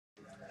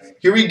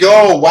Here we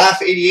go.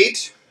 WAF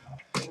 88.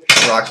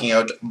 Rocking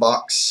out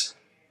box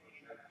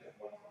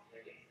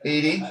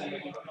 80.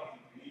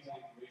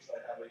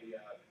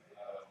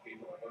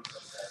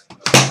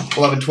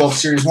 11-12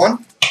 Series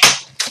 1.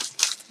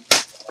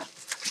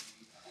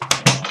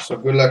 So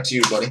good luck to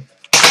you, buddy.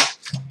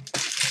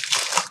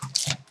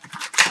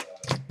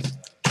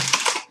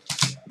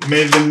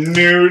 May the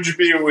Nuge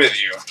be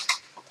with you.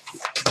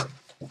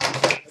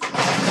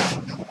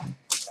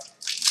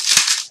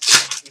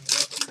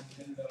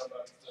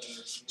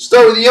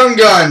 Start with the Young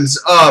Guns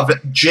of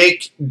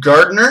Jake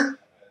Gardner.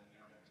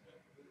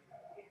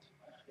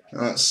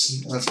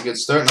 That's a good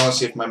start. Now let's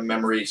see if my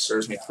memory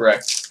serves me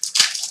correct.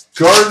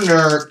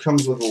 Gardner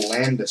comes with a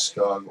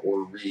Landeskog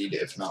or Reed,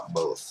 if not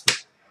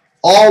both.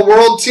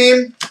 All-World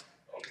Team,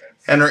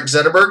 Henrik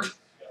Zetterberg.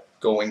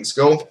 Go Wings,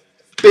 go.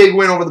 Big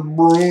win over the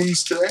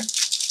Bruins today.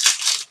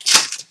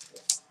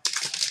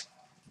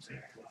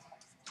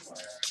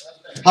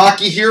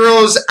 Hockey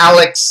Heroes,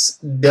 Alex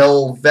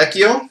Del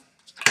Vecchio.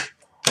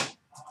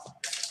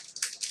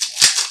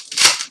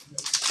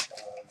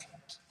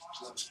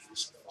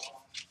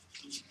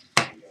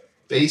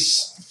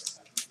 Base.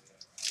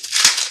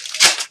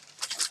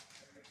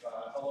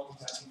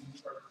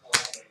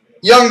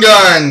 Young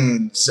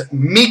Guns,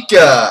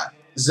 Mika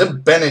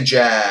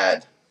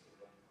Zibanejad.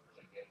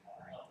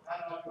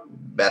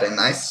 Very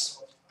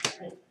nice.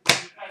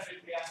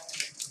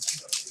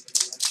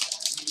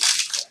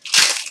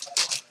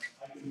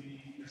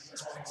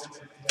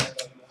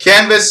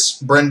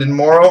 Canvas, Brendan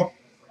Morrow.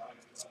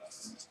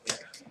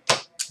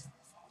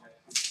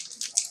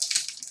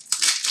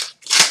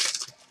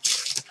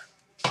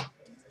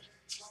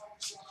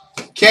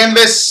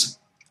 Canvas,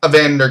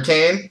 Evander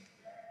Kane.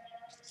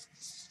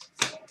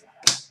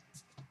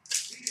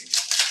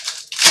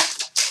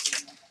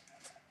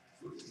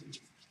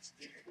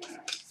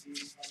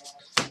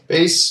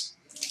 Base.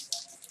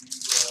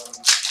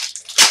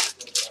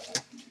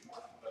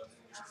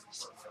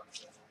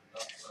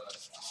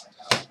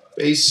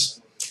 Base.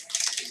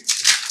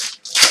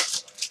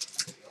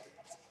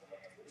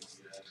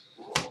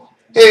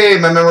 Hey,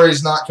 my memory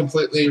is not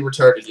completely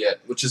retarded yet,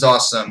 which is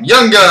awesome.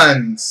 Young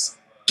Guns,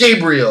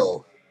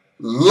 Gabriel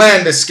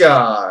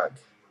Landeskog.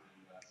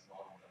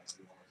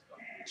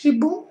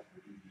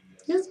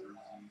 Yes.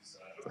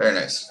 Very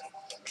nice.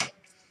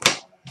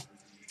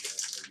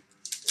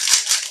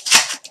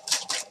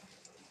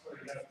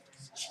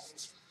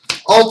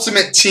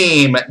 Ultimate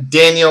Team,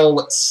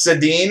 Daniel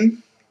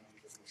Sedin.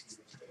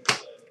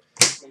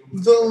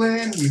 The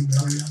land.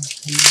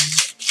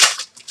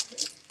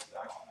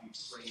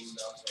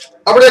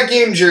 Upper Deck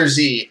Game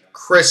Jersey,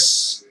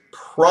 Chris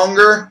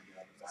Pronger.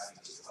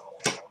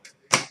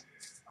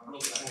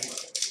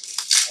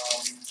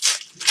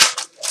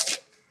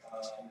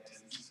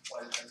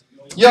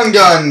 Young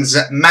Guns,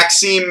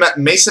 Maxime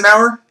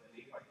Masonauer.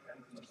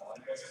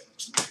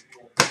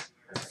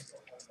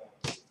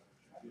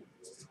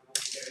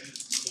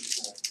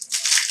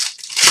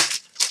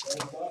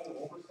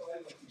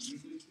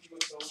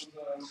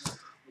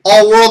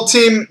 All-World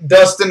Team,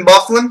 Dustin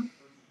Byfuglien.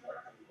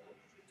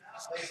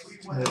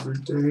 Every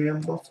day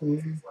I'm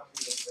Byfuglien.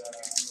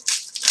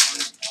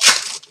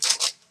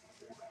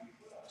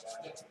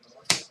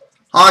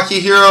 Hockey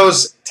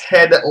Heroes,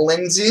 Ted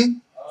Lindsay.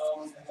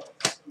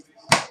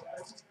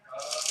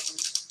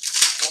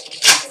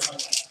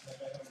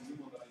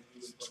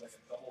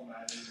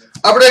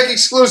 Upper Deck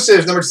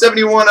Exclusives, number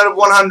 71 out of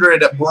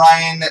 100,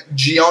 Brian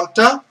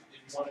Gionta.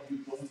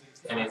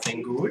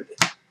 Anything good?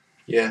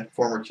 Yeah,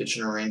 former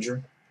Kitchener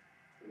Ranger.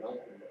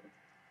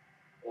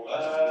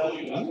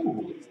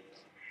 Ooh.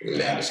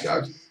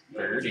 Landeskog.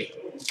 Birdie.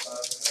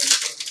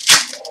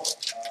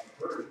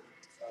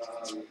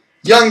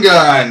 Young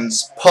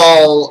Guns,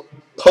 Paul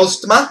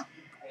Postma.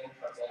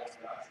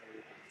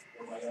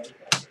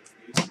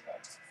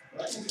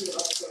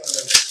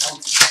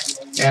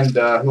 And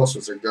who else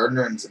was there?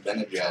 Gardner and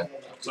Zibanejad.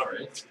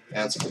 Sorry.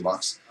 Yeah, that's a good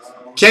box.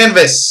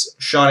 Canvas,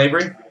 Sean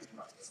Avery.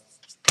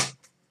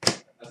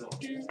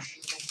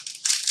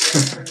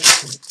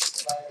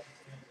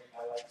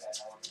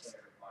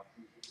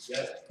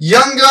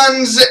 Young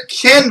Guns,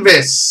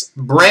 Canvas,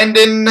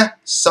 Brandon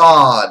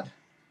Saad.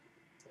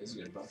 That's a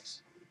good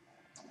box.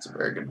 It's a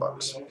very good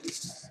box.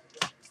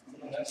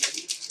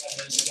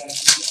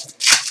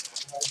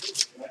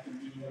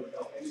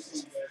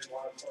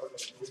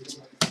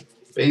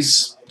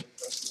 Base.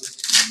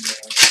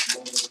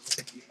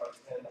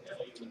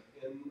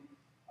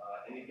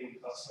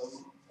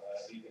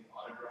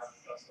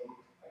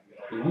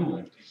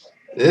 Ooh.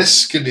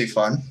 This could be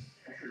fun.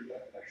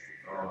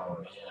 Oh,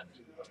 man.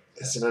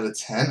 Is it out of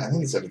 10? I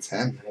think it's out of 10.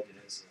 I think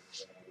it is.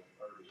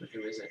 But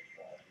who is it?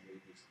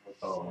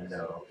 Oh,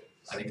 no.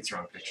 I think it's the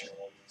wrong picture.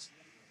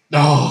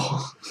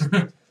 Oh.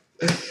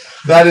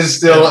 That is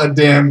still a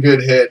damn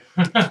good hit.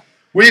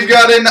 We've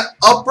got an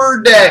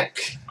Upper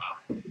Deck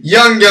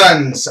Young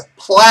Guns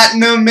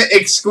Platinum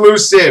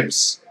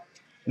Exclusives,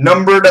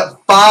 numbered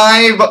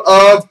 5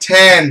 of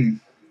 10.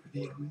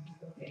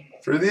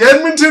 For the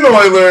Edmonton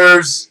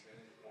Oilers,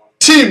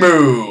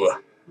 Teemu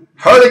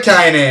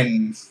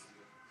Hartikainen.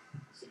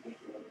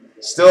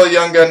 Still a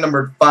young gun,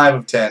 numbered 5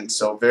 of 10.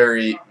 So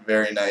very,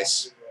 very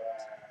nice.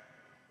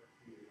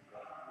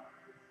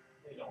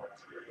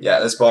 Yeah,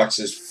 this box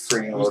is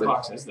freaking loaded. Whose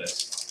box is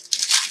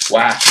this?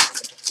 Wow.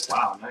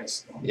 Wow,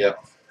 nice.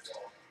 Yep.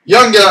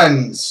 Young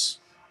Guns.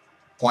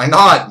 Why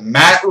not?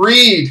 Matt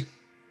Reed.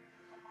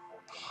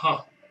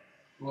 Huh.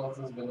 Who else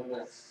has been in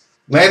there?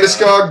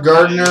 Landeskog,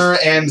 Gardner,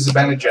 and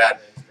Zibanejad.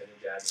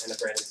 And the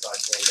Brandon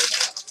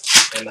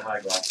Stock and the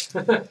high gloss.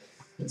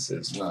 This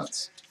is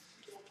nuts.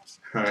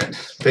 Alright,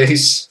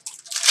 base.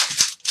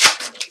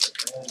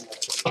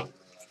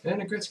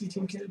 And a Gretzky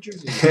team kit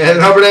jersey. And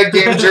an overhead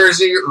game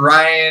jersey,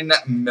 Ryan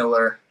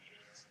Miller.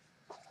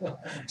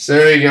 So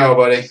there you go,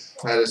 buddy.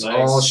 That is Nice.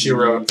 all she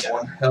wrote.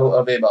 One hell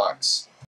of a box.